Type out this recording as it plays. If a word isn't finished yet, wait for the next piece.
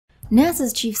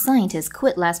NASA's chief scientist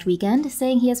quit last weekend,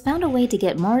 saying he has found a way to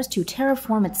get Mars to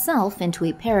terraform itself into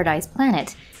a paradise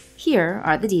planet. Here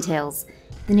are the details.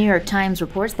 The New York Times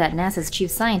reports that NASA's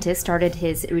chief scientist started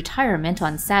his retirement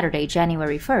on Saturday,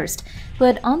 January 1st,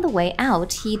 but on the way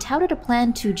out, he touted a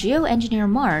plan to geo-engineer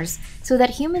Mars so that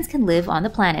humans can live on the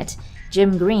planet.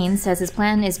 Jim Green says his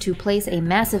plan is to place a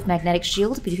massive magnetic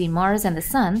shield between Mars and the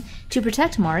Sun to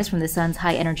protect Mars from the Sun's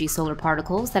high-energy solar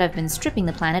particles that have been stripping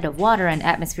the planet of water and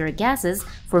atmospheric gases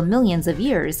for millions of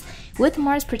years. With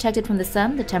Mars protected from the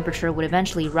Sun, the temperature would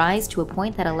eventually rise to a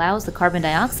point that allows the carbon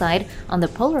dioxide on the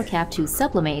polar cap to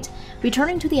sublimate,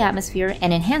 returning to the atmosphere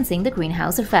and enhancing the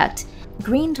greenhouse effect.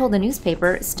 Green told the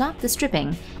newspaper, "Stop the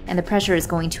stripping, and the pressure is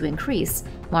going to increase.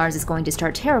 Mars is going to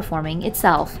start terraforming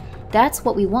itself. That's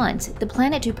what we want, the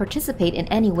planet to participate in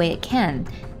any way it can.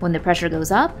 When the pressure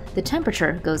goes up, the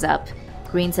temperature goes up."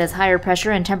 Green says higher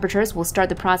pressure and temperatures will start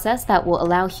the process that will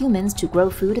allow humans to grow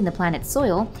food in the planet's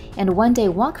soil and one day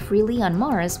walk freely on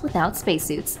Mars without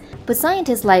spacesuits. But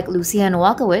scientists like Lucian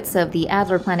Walkowitz of the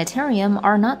Adler Planetarium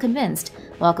are not convinced.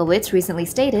 Walkowitz recently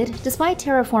stated, despite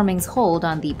terraforming's hold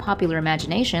on the popular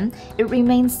imagination, it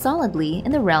remains solidly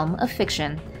in the realm of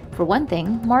fiction. For one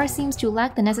thing, Mars seems to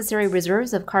lack the necessary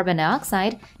reserves of carbon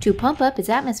dioxide to pump up its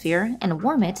atmosphere and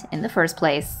warm it in the first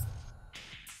place.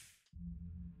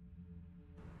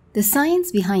 The science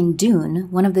behind Dune,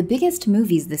 one of the biggest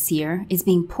movies this year, is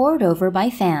being poured over by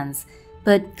fans.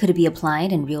 But could it be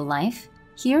applied in real life?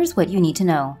 Here's what you need to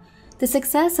know. The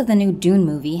success of the new Dune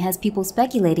movie has people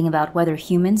speculating about whether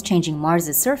humans changing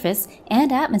Mars's surface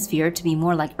and atmosphere to be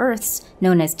more like Earth's,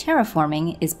 known as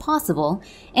terraforming, is possible,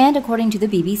 and according to the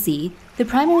BBC, the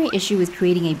primary issue is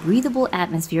creating a breathable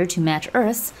atmosphere to match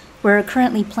Earth's, where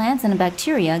currently plants and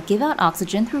bacteria give out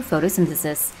oxygen through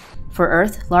photosynthesis. For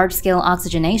Earth, large-scale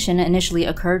oxygenation initially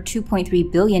occurred 2.3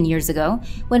 billion years ago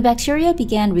when bacteria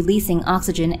began releasing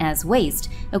oxygen as waste,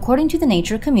 according to the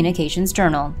Nature Communications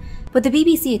Journal. But the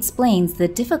BBC explains the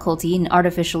difficulty in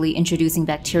artificially introducing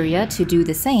bacteria to do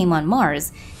the same on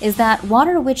Mars is that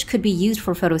water which could be used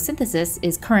for photosynthesis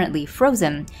is currently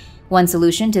frozen. One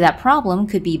solution to that problem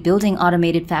could be building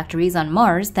automated factories on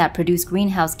Mars that produce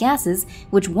greenhouse gases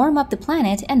which warm up the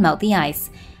planet and melt the ice.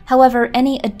 However,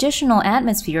 any additional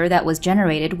atmosphere that was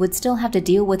generated would still have to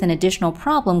deal with an additional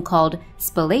problem called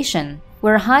spallation,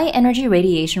 where high-energy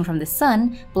radiation from the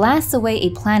Sun blasts away a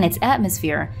planet's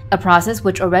atmosphere, a process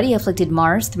which already afflicted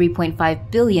Mars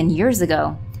 3.5 billion years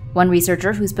ago. One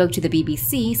researcher who spoke to the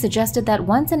BBC suggested that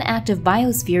once an active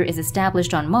biosphere is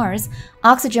established on Mars,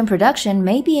 oxygen production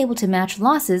may be able to match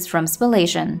losses from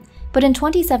spallation. But in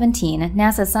 2017,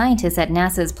 NASA scientists at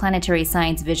NASA's Planetary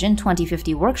Science Vision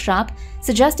 2050 workshop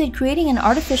suggested creating an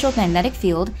artificial magnetic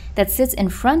field that sits in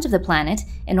front of the planet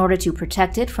in order to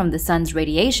protect it from the Sun's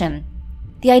radiation.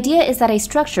 The idea is that a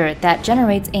structure that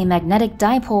generates a magnetic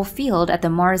dipole field at the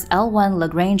Mars L1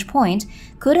 Lagrange point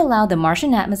could allow the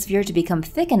Martian atmosphere to become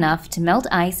thick enough to melt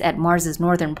ice at Mars's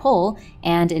northern pole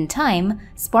and, in time,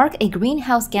 spark a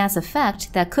greenhouse gas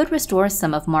effect that could restore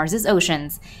some of Mars's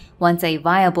oceans. Once a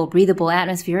viable, breathable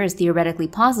atmosphere is theoretically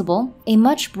possible, a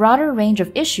much broader range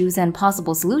of issues and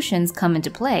possible solutions come into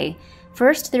play.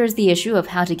 First, there is the issue of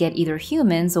how to get either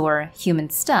humans or human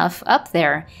stuff up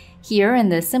there. Here, in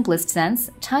the simplest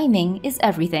sense, timing is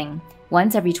everything.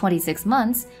 Once every 26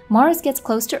 months, Mars gets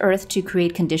close to Earth to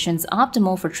create conditions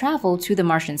optimal for travel to the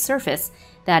Martian surface,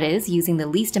 that is, using the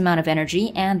least amount of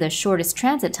energy and the shortest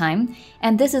transit time,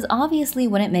 and this is obviously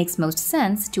when it makes most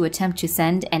sense to attempt to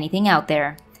send anything out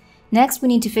there. Next, we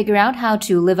need to figure out how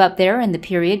to live up there in the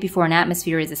period before an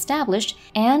atmosphere is established,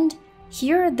 and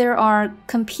here there are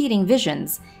competing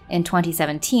visions. In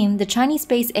 2017, the Chinese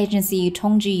space agency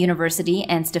Tongji University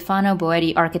and Stefano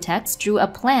Boetti Architects drew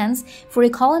up plans for a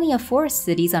colony of forest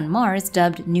cities on Mars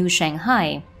dubbed New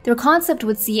Shanghai. Their concept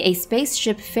would see a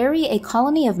spaceship ferry a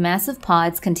colony of massive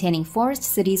pods containing forest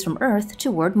cities from Earth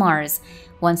toward Mars.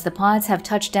 Once the pods have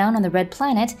touched down on the red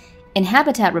planet,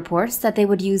 Inhabitat reports that they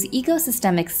would use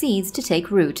ecosystemic seeds to take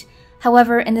root.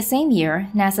 However, in the same year,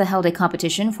 NASA held a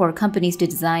competition for companies to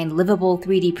design livable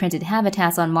 3D printed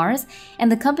habitats on Mars,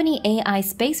 and the company AI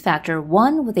Space Factor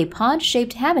won with a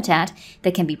pod-shaped habitat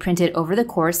that can be printed over the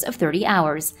course of 30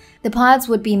 hours. The pods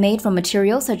would be made from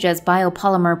materials such as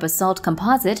biopolymer basalt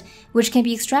composite, which can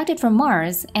be extracted from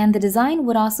Mars, and the design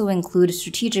would also include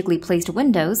strategically placed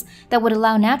windows that would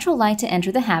allow natural light to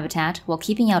enter the habitat while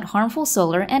keeping out harmful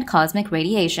solar and cosmic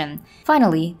radiation.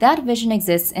 Finally, that vision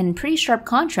exists in pretty sharp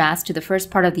contrast to the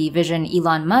first part of the vision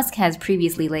Elon Musk has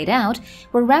previously laid out,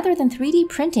 where rather than 3D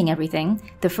printing everything,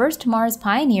 the first Mars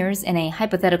pioneers in a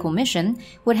hypothetical mission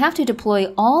would have to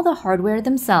deploy all the hardware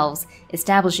themselves,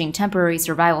 establishing temporary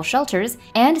survival shelters,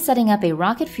 and setting up a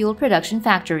rocket fuel production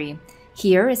factory.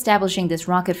 Here, establishing this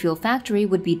rocket fuel factory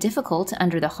would be difficult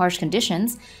under the harsh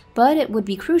conditions, but it would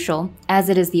be crucial as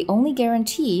it is the only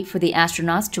guarantee for the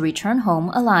astronauts to return home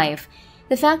alive.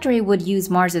 The factory would use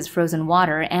Mars's frozen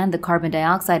water and the carbon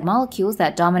dioxide molecules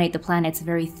that dominate the planet's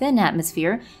very thin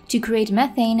atmosphere to create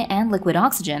methane and liquid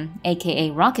oxygen,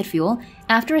 aka rocket fuel,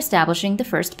 after establishing the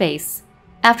first base.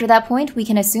 After that point, we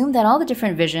can assume that all the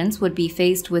different visions would be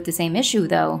faced with the same issue,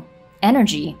 though: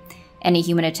 energy. Any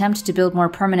human attempt to build more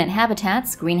permanent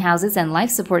habitats, greenhouses, and life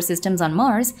support systems on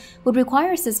Mars would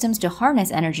require systems to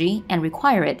harness energy and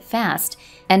require it fast.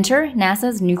 Enter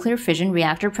NASA's nuclear fission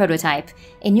reactor prototype,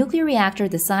 a nuclear reactor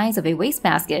the size of a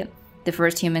wastebasket. The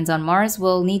first humans on Mars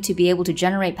will need to be able to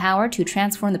generate power to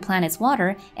transform the planet's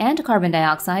water and carbon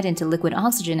dioxide into liquid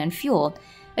oxygen and fuel.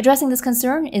 Addressing this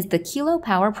concern is the Kilo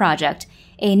Power Project,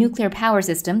 a nuclear power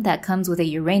system that comes with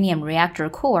a uranium reactor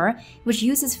core, which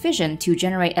uses fission to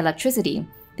generate electricity.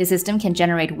 The system can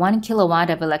generate 1 kilowatt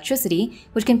of electricity,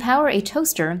 which can power a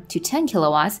toaster, to 10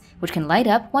 kilowatts, which can light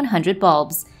up 100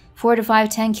 bulbs. 4 to 5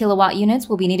 10-kilowatt units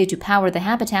will be needed to power the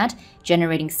habitat,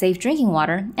 generating safe drinking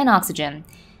water and oxygen.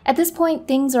 At this point,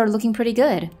 things are looking pretty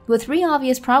good, with 3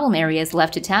 obvious problem areas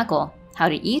left to tackle: how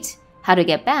to eat, how to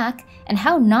get back, and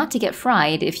how not to get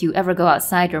fried if you ever go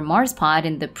outside your Mars pod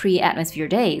in the pre-atmosphere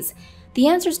days. The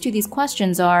answers to these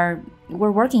questions are,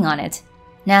 we're working on it.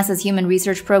 NASA's Human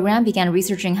Research Program began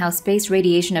researching how space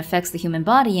radiation affects the human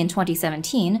body in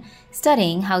 2017,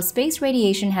 studying how space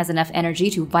radiation has enough energy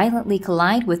to violently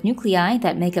collide with nuclei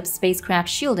that make up spacecraft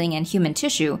shielding and human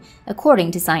tissue,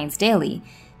 according to Science Daily.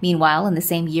 Meanwhile, in the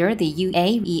same year, the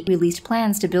UAE released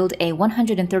plans to build a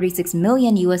 $136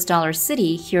 million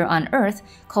city here on Earth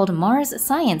called Mars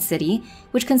Science City,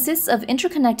 which consists of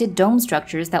interconnected dome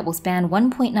structures that will span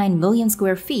 1.9 million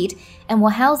square feet and will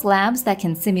house labs that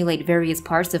can simulate various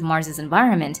parts of Mars's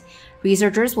environment.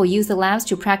 Researchers will use the labs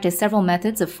to practice several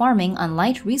methods of farming on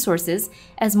light resources,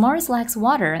 as Mars lacks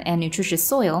water and nutritious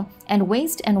soil, and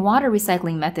waste and water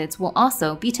recycling methods will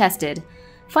also be tested.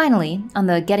 Finally, on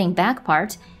the getting back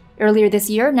part, earlier this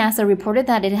year, NASA reported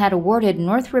that it had awarded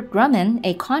Northrop Grumman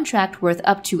a contract worth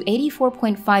up to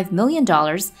 $84.5 million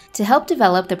to help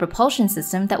develop the propulsion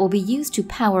system that will be used to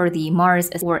power the Mars,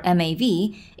 or MAV,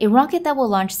 a rocket that will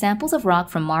launch samples of rock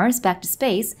from Mars back to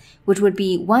space, which would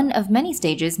be one of many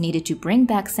stages needed to bring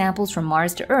back samples from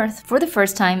Mars to Earth for the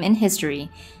first time in history.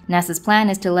 NASA's plan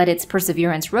is to let its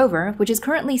Perseverance rover, which is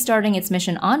currently starting its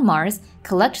mission on Mars,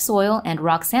 collect soil and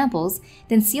rock samples,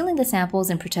 then sealing the samples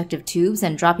in protective tubes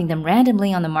and dropping them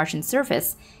randomly on the Martian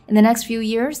surface. In the next few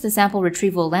years, the sample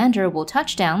retrieval lander will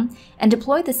touch down and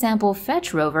deploy the sample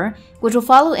fetch rover, which will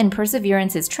follow in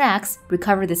Perseverance's tracks,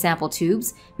 recover the sample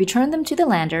tubes, return them to the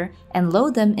lander, and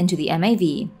load them into the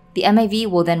MAV. The MAV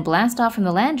will then blast off from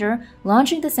the lander,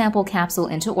 launching the sample capsule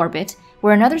into orbit,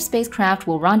 where another spacecraft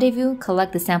will rendezvous,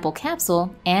 collect the sample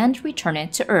capsule, and return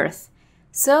it to Earth.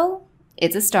 So,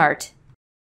 it's a start.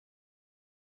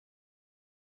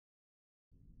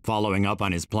 Following up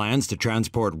on his plans to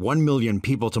transport 1 million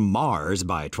people to Mars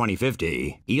by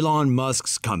 2050, Elon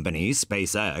Musk's company,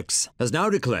 SpaceX, has now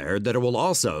declared that it will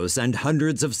also send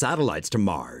hundreds of satellites to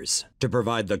Mars to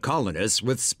provide the colonists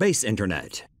with space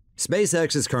internet.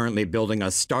 SpaceX is currently building a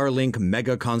Starlink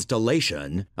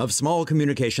mega-constellation of small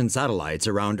communication satellites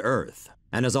around Earth,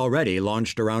 and has already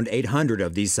launched around 800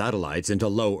 of these satellites into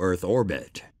low Earth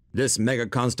orbit. This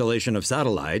mega-constellation of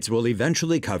satellites will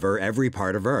eventually cover every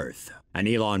part of Earth, and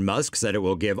Elon Musk said it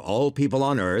will give all people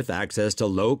on Earth access to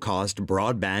low-cost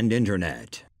broadband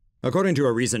internet. According to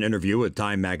a recent interview with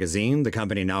Time magazine, the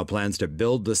company now plans to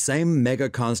build the same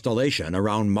mega-constellation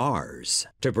around Mars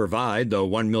to provide the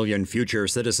 1 million future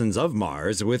citizens of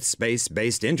Mars with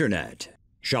space-based internet.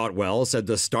 Shotwell said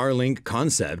the Starlink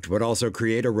concept would also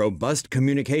create a robust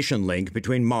communication link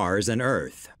between Mars and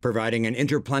Earth, providing an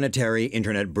interplanetary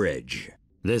internet bridge.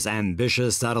 This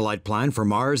ambitious satellite plan for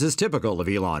Mars is typical of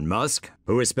Elon Musk,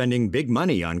 who is spending big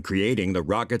money on creating the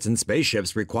rockets and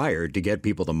spaceships required to get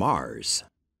people to Mars.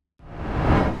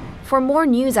 For more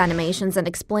news animations and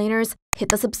explainers, hit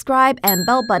the subscribe and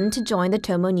bell button to join the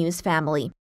TomoNews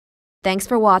family. Thanks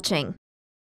for watching.